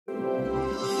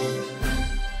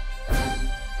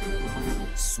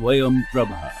Swayam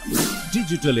Prabha.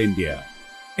 Digital India.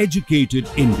 Educated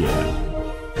India.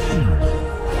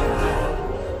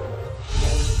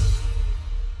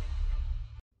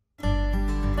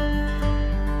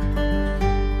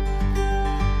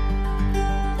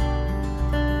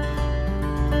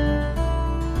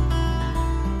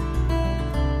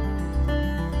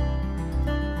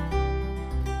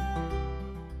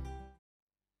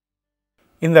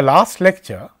 In the last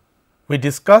lecture, we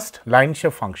discussed line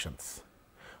shape functions.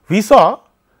 We saw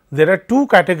there are two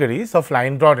categories of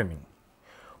line broadening.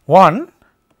 One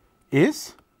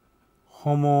is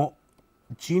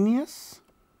homogeneous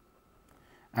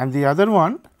and the other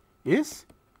one is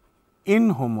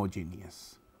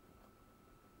inhomogeneous.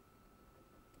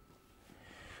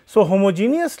 So,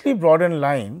 homogeneously broadened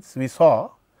lines we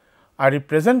saw are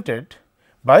represented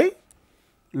by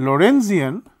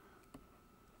Lorentzian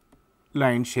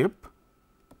line shape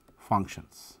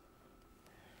functions.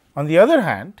 On the other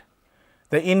hand,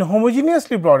 the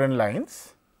inhomogeneously broadened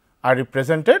lines are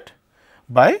represented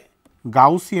by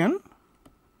Gaussian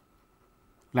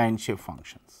line shape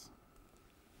functions.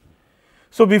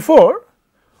 So, before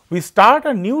we start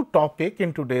a new topic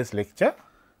in today's lecture,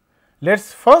 let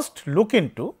us first look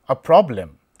into a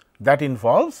problem that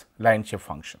involves line shape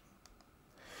function.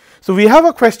 So, we have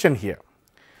a question here.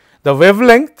 The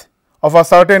wavelength of a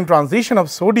certain transition of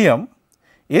sodium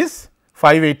is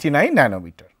 589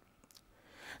 nanometer.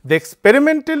 The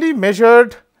experimentally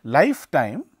measured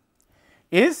lifetime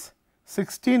is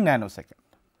 16 nanosecond.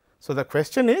 So, the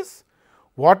question is,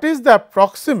 what is the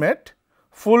approximate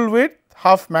full width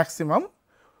half maximum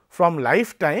from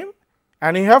lifetime,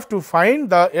 and you have to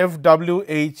find the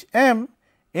FWHM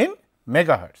in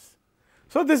megahertz.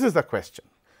 So, this is the question.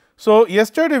 So,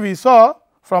 yesterday we saw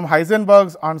from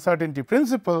Heisenberg's uncertainty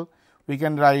principle, we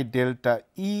can write delta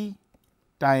E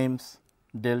times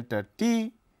delta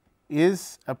T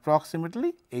is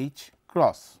approximately H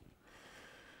cross.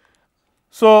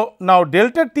 So, now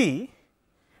delta T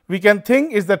we can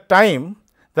think is the time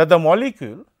that the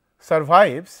molecule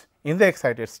survives in the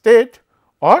excited state,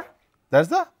 or that is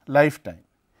the lifetime.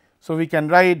 So, we can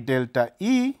write delta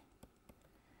E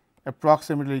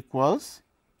approximately equals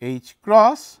H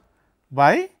cross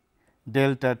by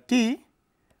delta T,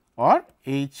 or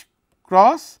H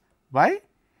cross by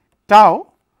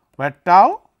tau, where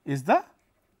tau is the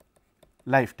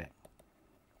lifetime.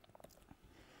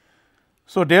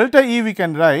 So, delta E we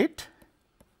can write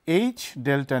H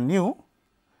delta nu,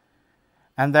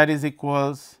 and that is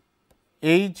equals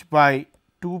H by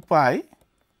 2 pi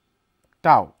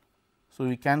tau. So,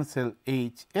 we cancel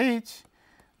H,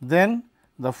 then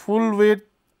the full width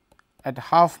at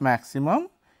half maximum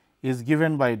is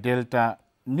given by delta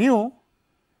nu,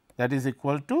 that is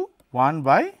equal to 1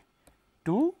 by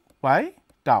 2 pi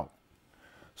tau.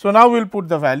 So, now we will put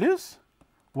the values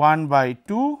 1 by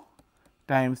 2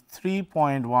 times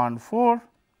 3.14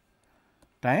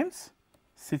 times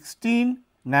 16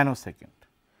 nanosecond.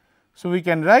 So, we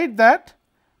can write that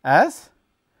as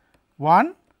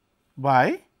 1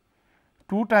 by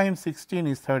 2 times 16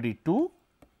 is 32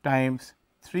 times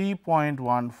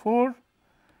 3.14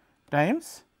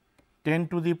 times 10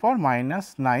 to the power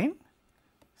minus 9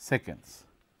 seconds.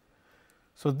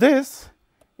 So, this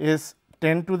is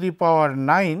 10 to the power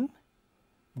 9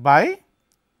 by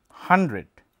 100,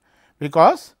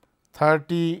 because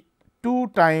 32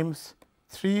 times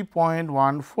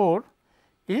 3.14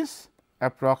 is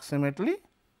approximately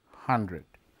 100.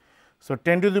 So,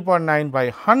 10 to the power 9 by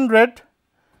 100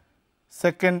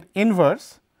 second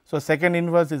inverse. So, second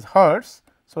inverse is hertz.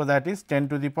 So, that is 10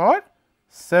 to the power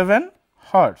 7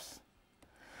 hertz,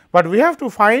 but we have to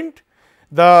find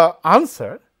the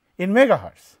answer in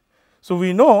megahertz. So,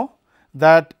 we know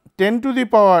that 10 to the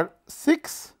power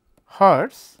 6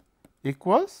 hertz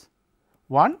equals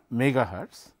 1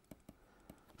 megahertz.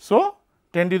 So,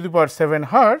 10 to the power 7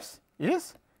 hertz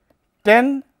is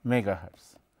 10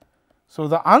 megahertz. So,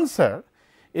 the answer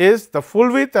is the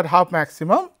full width at half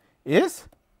maximum is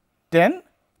 10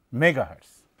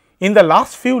 megahertz. In the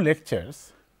last few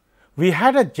lectures, we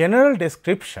had a general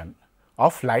description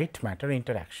of light matter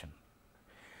interaction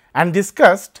and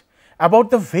discussed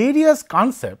about the various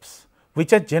concepts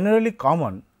which are generally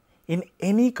common in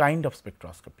any kind of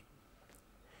spectroscopy.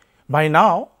 By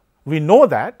now, we know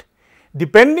that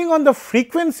depending on the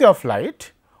frequency of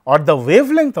light or the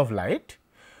wavelength of light,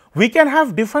 we can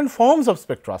have different forms of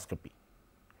spectroscopy.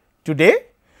 Today,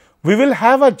 we will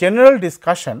have a general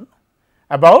discussion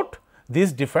about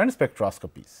these different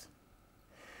spectroscopies.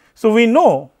 So, we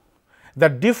know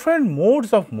that different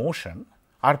modes of motion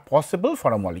are possible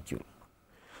for a molecule.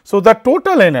 So, the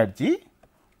total energy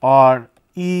or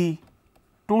E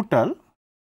total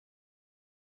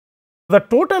The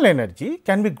total energy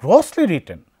can be grossly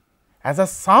written as a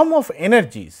sum of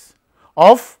energies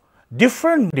of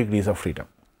different degrees of freedom.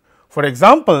 For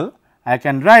example, I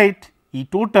can write E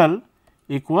total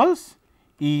equals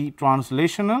E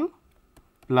translational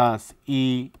plus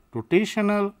E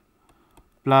rotational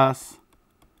plus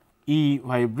E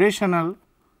vibrational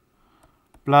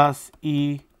plus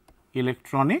E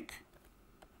electronic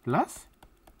plus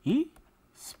E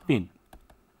spin.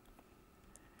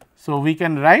 So, we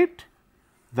can write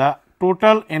the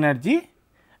total energy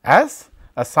as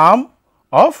a sum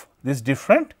of these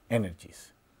different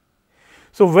energies.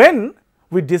 So, when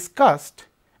we discussed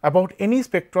about any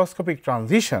spectroscopic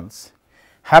transitions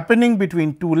happening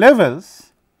between two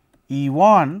levels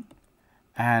E1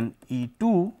 and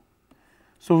E2,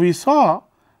 so we saw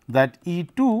that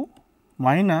E2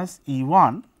 minus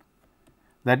E1,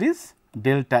 that is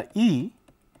delta E,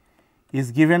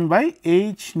 is given by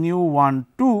h nu 1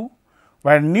 2,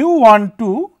 where nu 1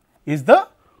 2 is the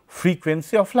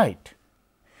frequency of light.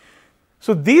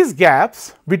 So, these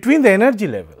gaps between the energy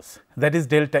levels, that is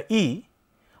delta E,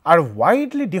 are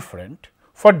widely different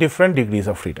for different degrees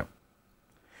of freedom.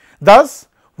 Thus,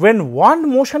 when one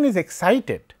motion is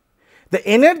excited, the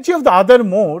energy of the other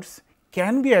modes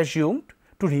can be assumed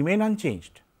to remain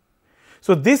unchanged.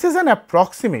 So, this is an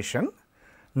approximation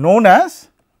known as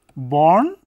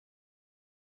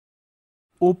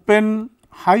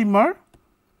Born-Oppenheimer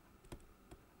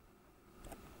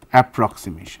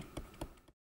approximation.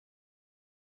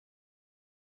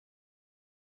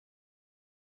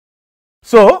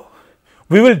 So,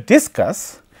 we will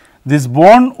discuss this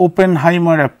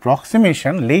Born-Oppenheimer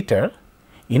approximation later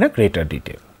in a greater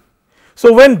detail.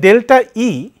 So, when delta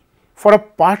E for a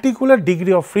particular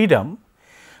degree of freedom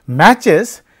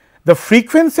matches the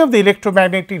frequency of the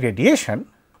electromagnetic radiation,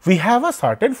 we have a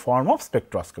certain form of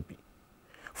spectroscopy.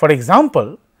 For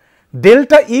example,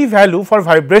 delta E value for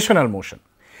vibrational motion,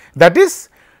 that is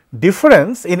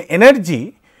difference in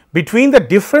energy between the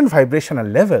different vibrational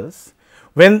levels,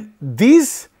 when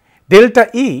these delta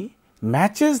E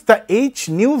matches the h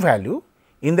nu value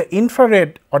in the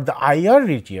infrared or the IR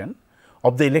region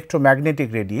of the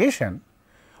electromagnetic radiation,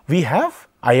 we have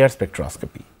IR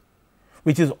spectroscopy,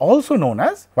 which is also known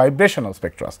as vibrational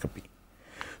spectroscopy.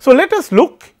 So, let us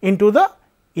look into the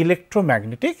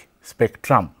electromagnetic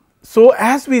spectrum. So,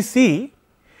 as we see,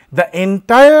 the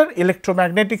entire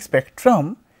electromagnetic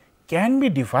spectrum can be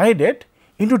divided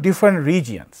into different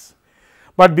regions.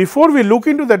 But before we look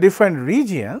into the different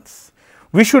regions,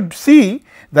 we should see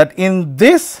that in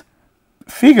this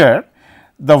figure,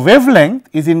 the wavelength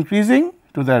is increasing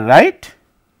to the right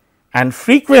and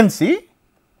frequency,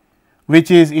 which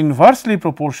is inversely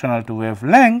proportional to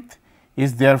wavelength,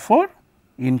 is therefore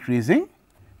increasing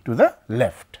to the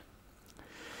left.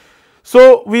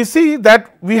 So, we see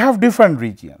that we have different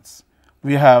regions.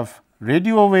 We have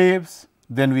radio waves,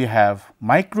 then we have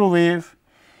microwave.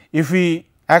 If we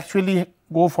actually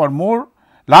go for more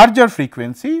larger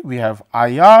frequency, we have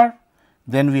IR,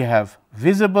 then we have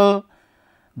visible,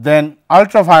 then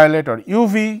ultraviolet or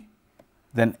UV,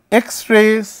 then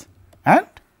X-rays, and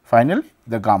finally,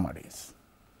 the gamma rays.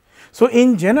 So,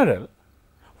 in general,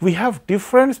 we have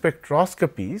different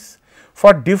spectroscopies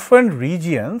for different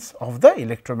regions of the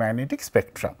electromagnetic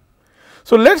spectrum.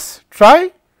 So, let us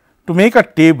try to make a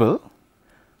table.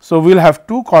 So, we will have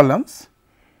two columns.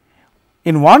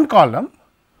 In one column,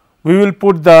 we will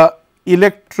put the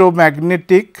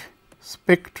electromagnetic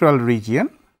spectral region,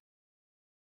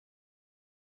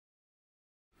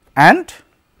 and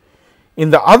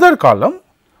in the other column,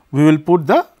 we will put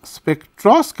the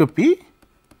spectroscopy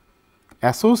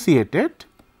associated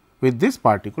with this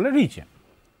particular region.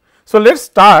 So, let us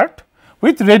start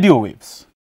with radio waves.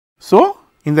 So,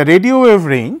 in the radio wave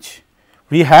range,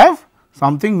 we have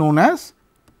something known as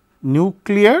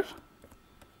nuclear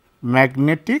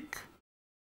magnetic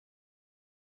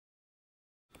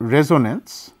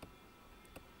resonance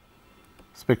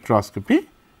spectroscopy,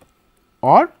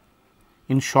 or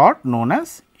in short known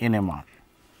as NMR.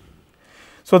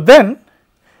 So, then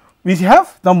we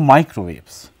have the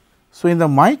microwaves. So, in the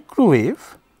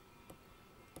microwave,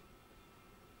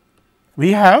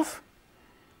 we have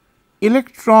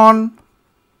electron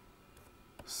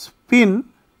spin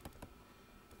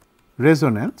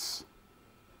resonance,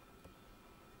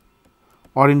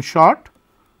 or in short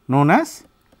known as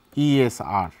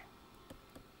ESR.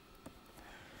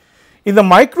 In the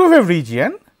microwave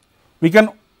region, we can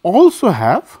also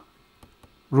have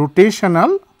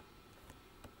rotational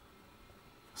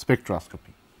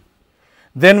spectroscopy.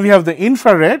 Then we have the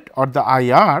infrared or the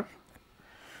IR.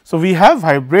 So, we have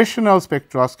vibrational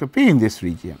spectroscopy in this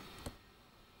region,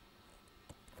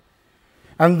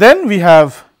 and then we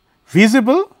have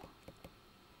visible.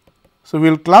 So, we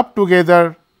will club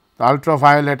together the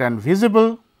ultraviolet and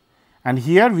visible, and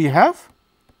here we have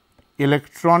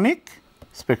electronic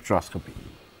spectroscopy.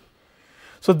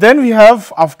 So, then we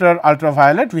have, after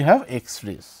ultraviolet we have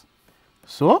X-rays.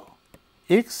 So,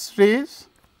 X-rays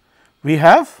we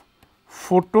have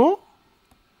photo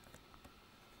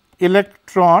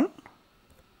electron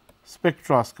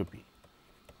spectroscopy.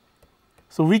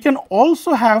 So, we can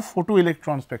also have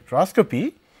photoelectron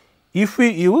spectroscopy if we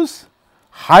use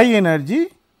high energy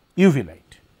UV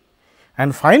light.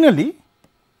 And finally,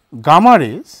 gamma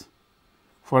rays.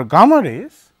 For gamma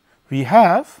rays, we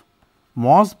have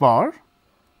Mossbauer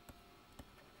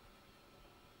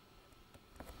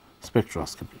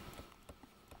spectroscopy.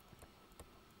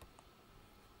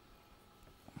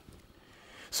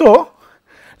 So,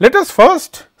 let us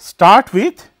first start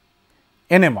with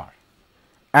NMR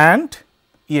and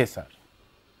ESR.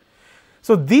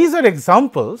 So, these are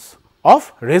examples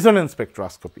of resonance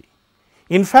spectroscopy.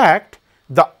 In fact,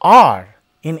 the R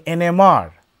in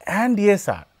NMR and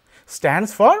ESR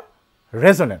stands for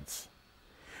resonance.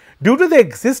 Due to the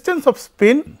existence of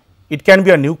spin, it can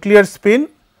be a nuclear spin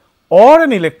or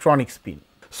an electronic spin.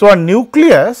 So, a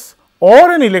nucleus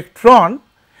or an electron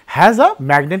has a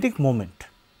magnetic moment.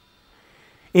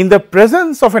 In the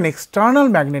presence of an external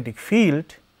magnetic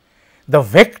field, the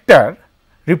vector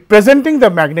representing the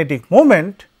magnetic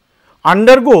moment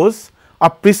undergoes a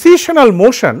precessional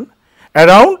motion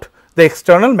around the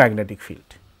external magnetic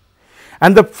field,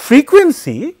 and the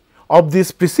frequency of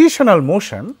this precessional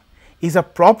motion is a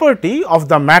property of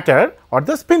the matter or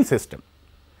the spin system.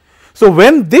 So,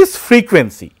 when this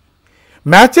frequency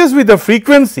matches with the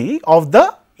frequency of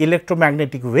the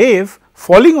electromagnetic wave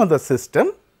falling on the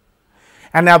system,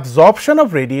 an absorption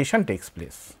of radiation takes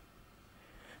place.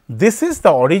 This is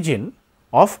the origin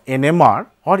of NMR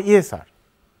or ESR.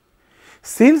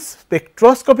 Since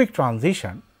spectroscopic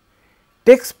transition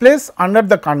takes place under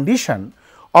the condition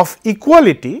of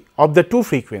equality of the two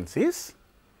frequencies,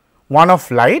 one of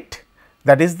light,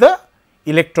 that is the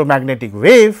electromagnetic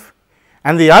wave,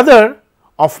 and the other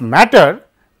of matter,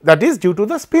 that is due to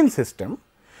the spin system.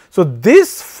 So,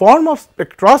 this form of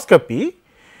spectroscopy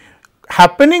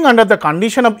happening under the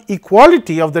condition of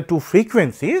equality of the two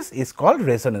frequencies is called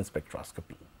resonance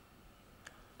spectroscopy.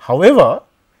 However,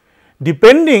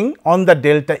 depending on the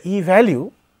delta E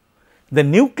value, the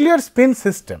nuclear spin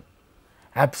system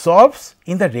absorbs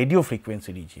in the radio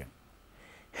frequency region.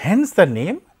 Hence, the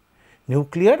name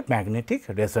nuclear magnetic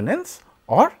resonance,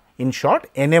 or in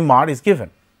short NMR, is given.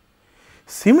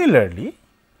 Similarly,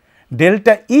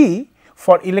 delta E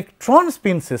for electron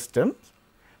spin systems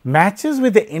matches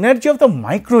with the energy of the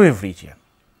microwave region.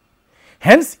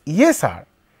 Hence, ESR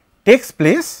takes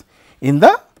place in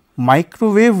the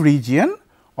microwave region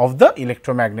of the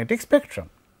electromagnetic spectrum.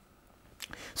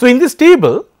 So, in this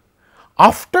table,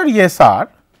 after ESR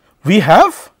we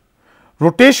have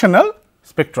rotational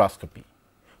spectroscopy.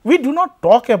 We do not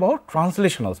talk about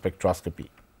translational spectroscopy.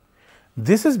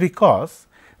 This is because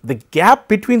the gap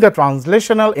between the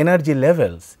translational energy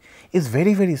levels is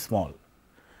very small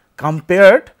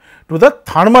compared to the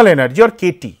thermal energy or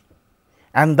KT,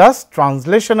 and thus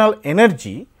translational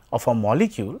energy of a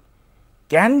molecule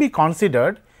can be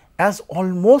considered as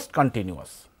almost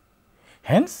continuous.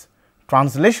 Hence,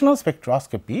 translational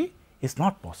spectroscopy is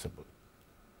not possible.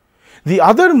 The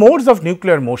other modes of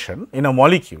nuclear motion in a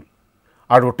molecule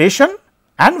are rotation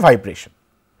and vibration.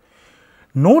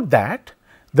 Note that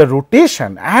the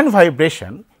rotation and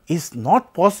vibration is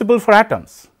not possible for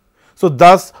atoms. So,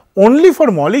 thus only for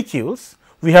molecules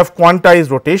we have quantized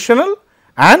rotational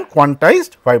and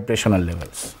quantized vibrational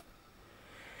levels.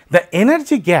 The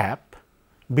energy gap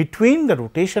between the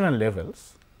rotational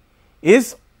levels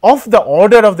is of the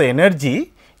order of the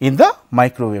energy in the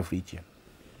microwave region.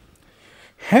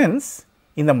 Hence,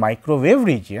 in the microwave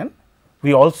region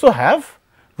we also have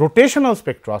rotational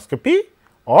spectroscopy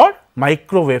or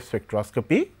microwave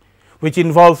spectroscopy, which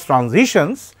involves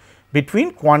transitions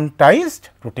between quantized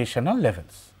rotational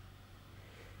levels.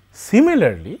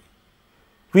 Similarly,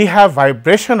 we have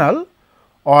vibrational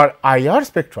or IR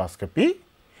spectroscopy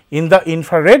in the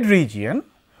infrared region,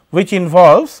 which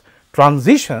involves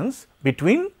transitions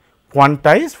between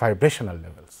quantized vibrational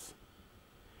levels.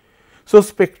 So,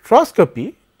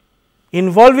 spectroscopy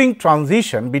involving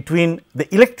transition between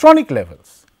the electronic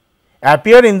levels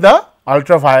appear in the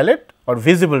ultraviolet or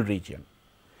visible region.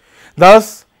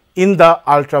 Thus, in the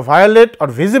ultraviolet or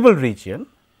visible region,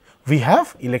 we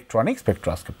have electronic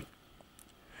spectroscopy.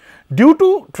 Due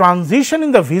to transition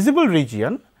in the visible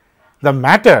region, the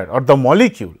matter or the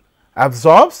molecule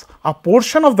absorbs a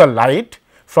portion of the light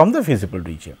from the visible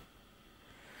region.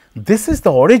 This is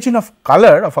the origin of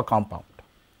color of a compound.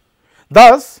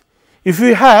 Thus, if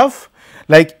we have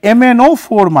like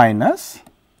MnO4 minus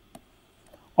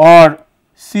or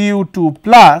Cu2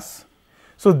 plus,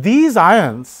 so these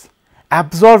ions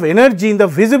absorb energy in the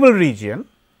visible region,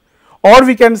 or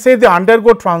we can say they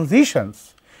undergo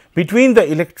transitions between the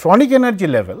electronic energy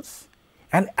levels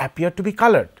and appear to be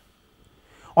colored.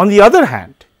 On the other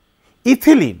hand,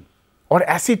 ethylene or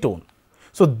acetone,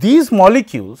 so these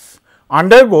molecules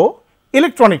undergo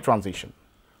electronic transition,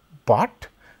 but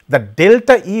the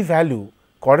delta E value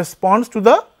corresponds to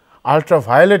the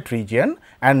ultraviolet region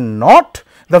and not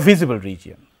the visible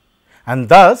region, and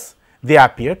thus they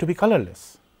appear to be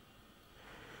colorless.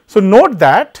 So, note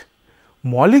that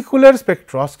molecular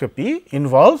spectroscopy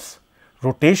involves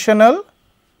rotational,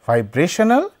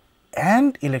 vibrational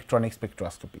and electronic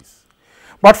spectroscopies.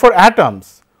 But for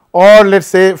atoms or let us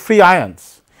say free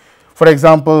ions, for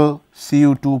example,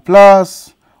 Cu2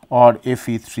 plus or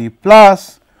Fe3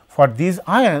 plus, for these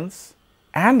ions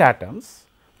and atoms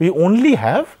we only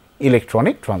have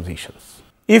electronic transitions.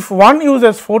 If one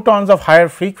uses photons of higher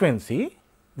frequency,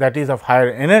 that is of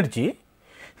higher energy,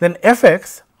 then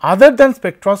effects other than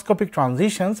spectroscopic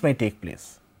transitions may take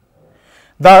place.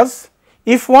 Thus,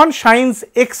 if one shines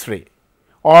X-ray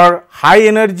or high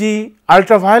energy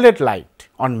ultraviolet light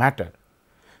on matter,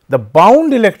 the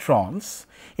bound electrons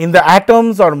in the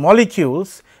atoms or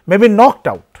molecules may be knocked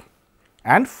out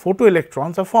and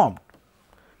photoelectrons are formed.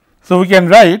 So, we can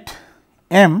write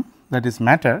M, that is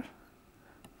matter,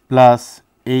 plus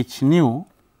h nu,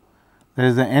 that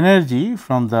is the energy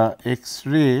from the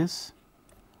X-rays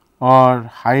or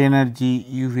high energy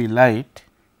UV light,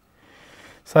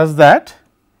 such that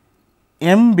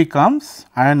M becomes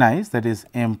ionized, that is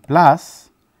M plus,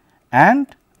 and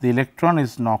the electron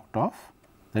is knocked off,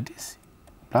 that is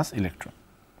plus electron.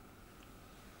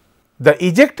 The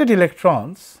ejected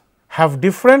electrons have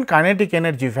different kinetic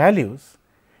energy values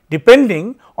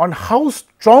depending on how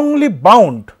strongly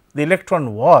bound the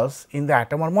electron was in the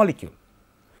atom or molecule.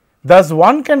 Thus,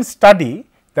 one can study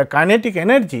the kinetic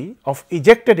energy of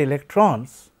ejected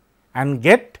electrons and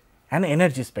get an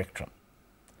energy spectrum.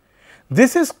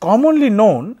 This is commonly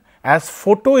known as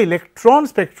photoelectron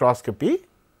spectroscopy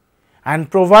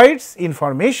and provides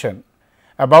information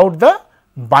about the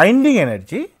binding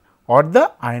energy or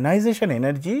the ionization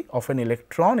energy of an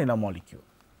electron in a molecule.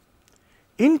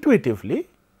 Intuitively,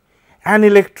 an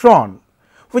electron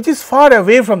which is far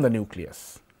away from the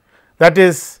nucleus, that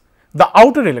is the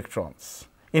outer electrons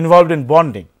involved in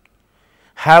bonding,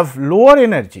 have lower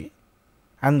energy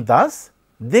and thus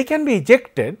they can be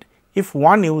ejected if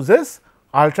one uses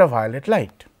ultraviolet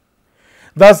light.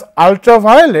 Thus,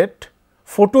 ultraviolet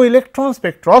photoelectron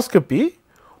spectroscopy,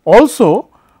 also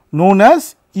known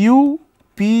as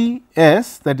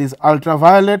UPS, that is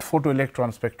ultraviolet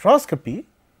photoelectron spectroscopy,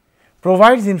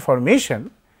 provides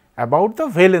information about the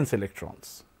valence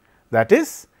electrons, that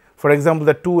is for example,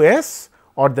 the 2s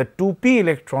or the 2p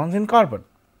electrons in carbon.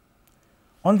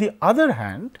 On the other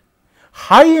hand,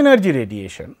 high energy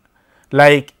radiation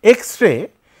like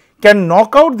X-ray can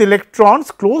knock out the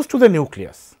electrons close to the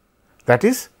nucleus, that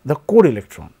is the core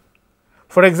electron.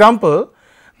 For example,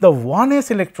 the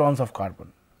 1s electrons of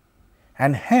carbon,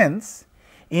 and hence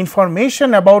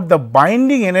information about the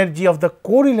binding energy of the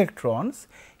core electrons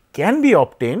can be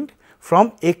obtained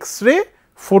from X-ray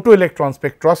photoelectron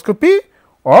spectroscopy,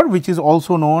 or which is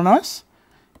also known as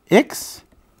XPS.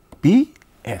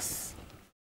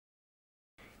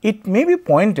 It may be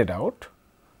pointed out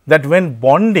that when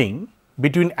bonding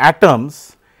between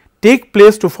atoms take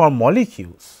place to form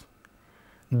molecules,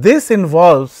 this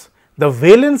involves the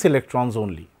valence electrons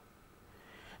only.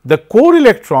 The core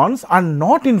electrons are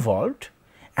not involved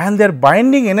and their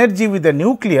binding energy with the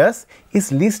nucleus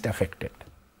is least affected.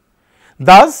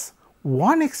 Thus,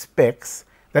 one expects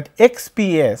that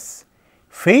XPS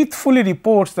faithfully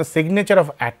reports the signature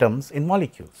of atoms in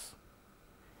molecules.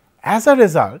 As a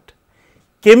result,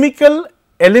 chemical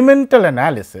elemental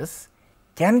analysis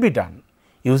can be done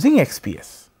using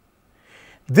XPS.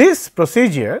 This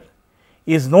procedure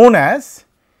is known as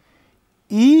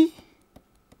ESCA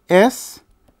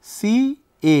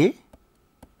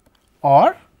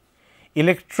or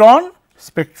electron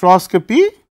spectroscopy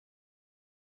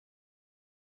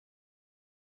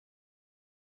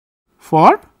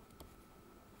for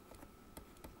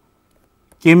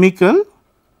chemical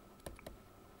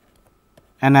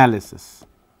analysis.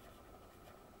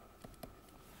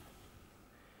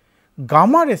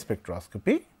 Gamma ray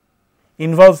spectroscopy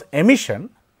involves emission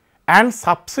and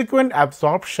subsequent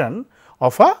absorption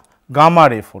of a gamma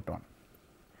ray photon.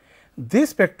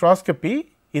 This spectroscopy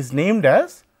is named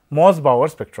as Mossbauer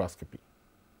spectroscopy.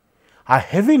 a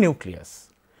heavy nucleus,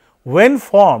 when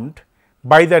formed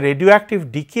by the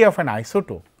radioactive decay of an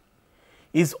isotope,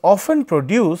 is often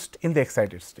produced in the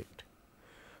excited state.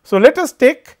 So, let us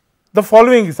take the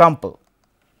following example.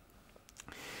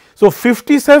 So,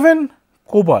 57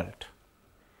 cobalt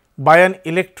by an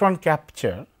electron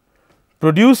capture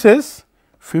produces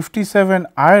 57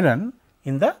 iron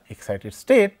in the excited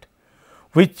state,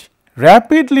 which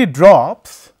rapidly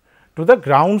drops to the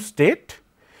ground state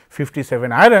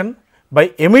 57 iron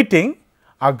by emitting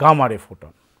a gamma ray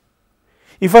photon.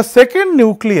 If a second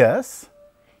nucleus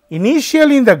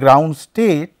initially in the ground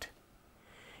state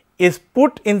is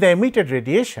put in the emitted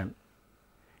radiation,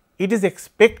 it is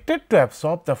expected to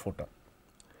absorb the photon.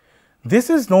 This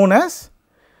is known as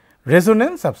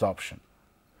resonance absorption,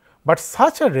 but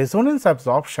such a resonance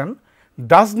absorption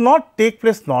does not take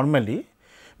place normally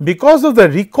because of the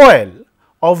recoil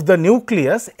of the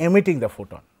nucleus emitting the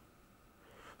photon.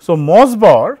 So,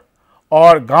 Mossbauer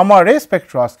or gamma ray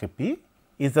spectroscopy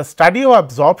is the study of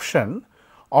absorption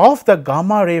of the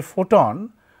gamma ray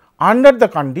photon under the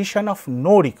condition of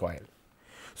no recoil.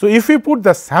 So, if we put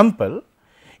the sample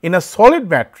in a solid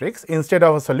matrix instead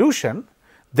of a solution,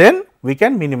 then we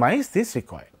can minimize this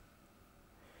recoil.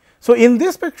 So, in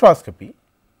this spectroscopy,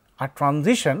 a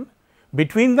transition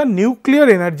between the nuclear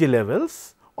energy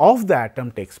levels of the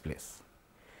atom takes place.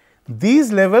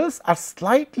 These levels are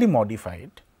slightly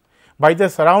modified by the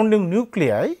surrounding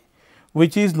nuclei,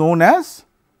 which is known as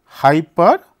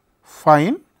hyper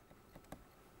fine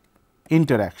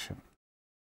interaction.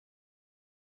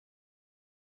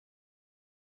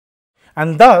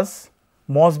 And thus,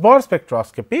 Mossbauer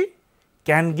spectroscopy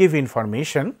can give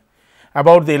information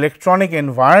about the electronic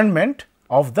environment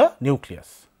of the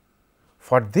nucleus.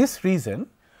 For this reason,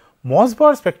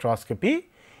 Mossbauer spectroscopy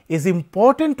is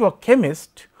important to a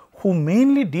chemist who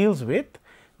mainly deals with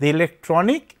the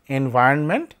electronic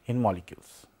environment in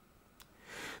molecules.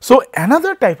 So,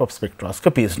 another type of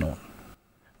spectroscopy is known.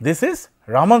 This is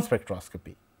Raman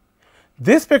spectroscopy.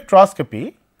 This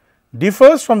spectroscopy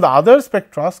differs from the other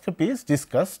spectroscopies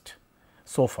discussed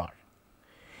so far.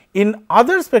 In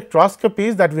other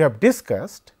spectroscopies that we have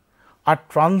discussed, a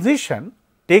transition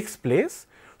takes place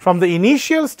from the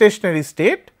initial stationary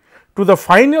state to the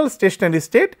final stationary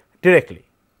state directly.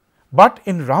 But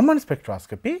in Raman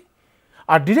spectroscopy,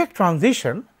 a direct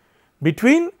transition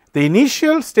between the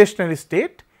initial stationary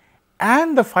state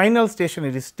and the final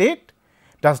stationary state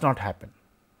does not happen.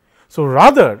 So,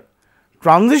 rather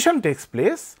transition takes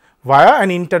place via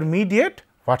an intermediate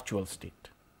virtual state.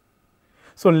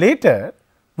 So, later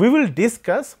we will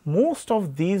discuss most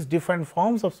of these different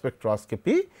forms of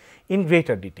spectroscopy in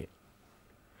greater detail.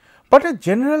 But a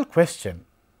general question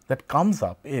that comes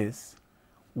up is,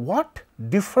 what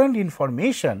different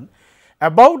information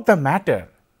about the matter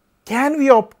can we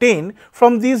obtain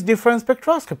from these different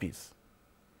spectroscopies?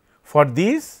 For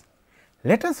these,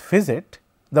 let us visit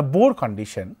the Bohr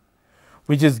condition,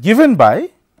 which is given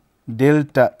by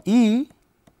delta E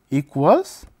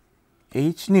equals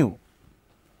h nu.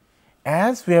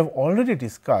 As we have already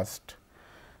discussed,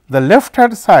 the left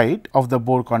hand side of the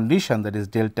Bohr condition, that is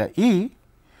delta E,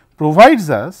 provides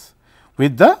us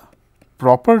with the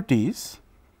properties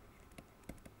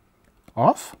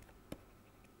of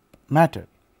matter.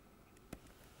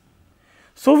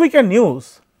 So, we can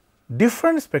use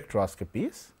different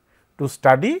spectroscopies to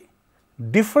study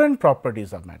different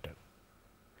properties of matter.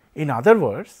 In other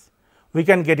words, we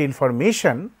can get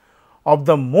information of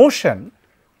the motion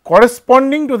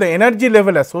corresponding to the energy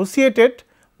level associated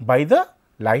by the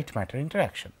light matter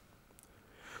interaction.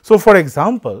 So, for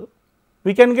example,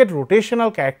 we can get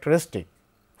rotational characteristic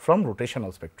from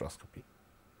rotational spectroscopy.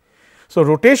 So,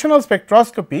 rotational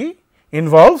spectroscopy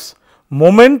involves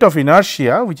moment of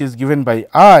inertia, which is given by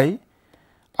I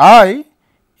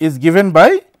is given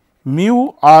by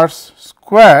mu r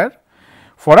square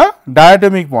for a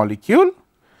diatomic molecule.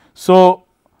 So,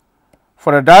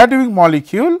 for a diatomic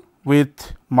molecule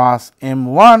with mass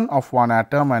m1 of one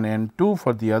atom and n2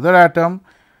 for the other atom,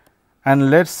 and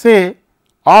let us say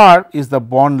r is the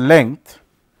bond length.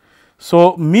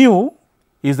 So, mu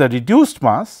is the reduced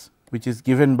mass, which is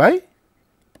given by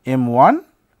m1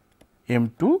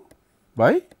 m2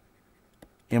 by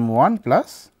m1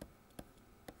 plus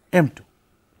m2.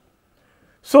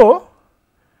 So,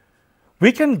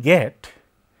 we can get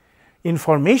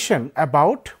information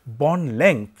about bond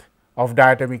length of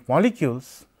diatomic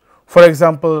molecules, for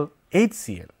example,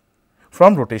 HCl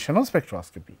from rotational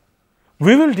spectroscopy.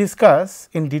 We will discuss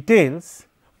in details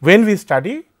when we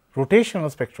study rotational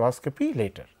spectroscopy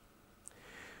later.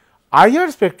 IR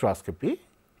spectroscopy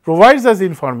provides us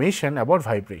information about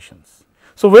vibrations.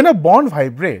 So, when a bond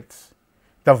vibrates,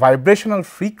 the vibrational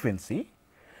frequency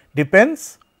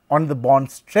depends on the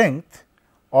bond strength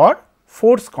or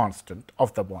force constant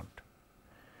of the bond.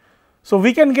 So,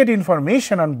 we can get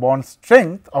information on bond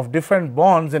strength of different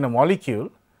bonds in a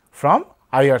molecule from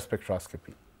IR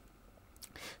spectroscopy.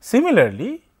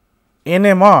 Similarly,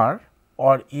 NMR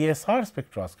or ESR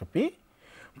spectroscopy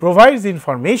provides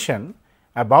information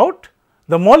about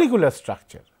the molecular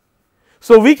structure.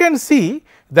 So, we can see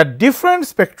that different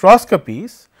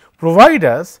spectroscopies provide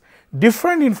us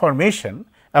different information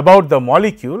about the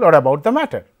molecule or about the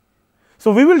matter.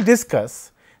 So, we will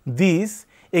discuss these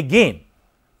again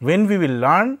when we will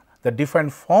learn the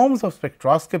different forms of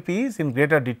spectroscopies in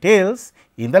greater details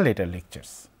in the later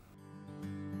lectures.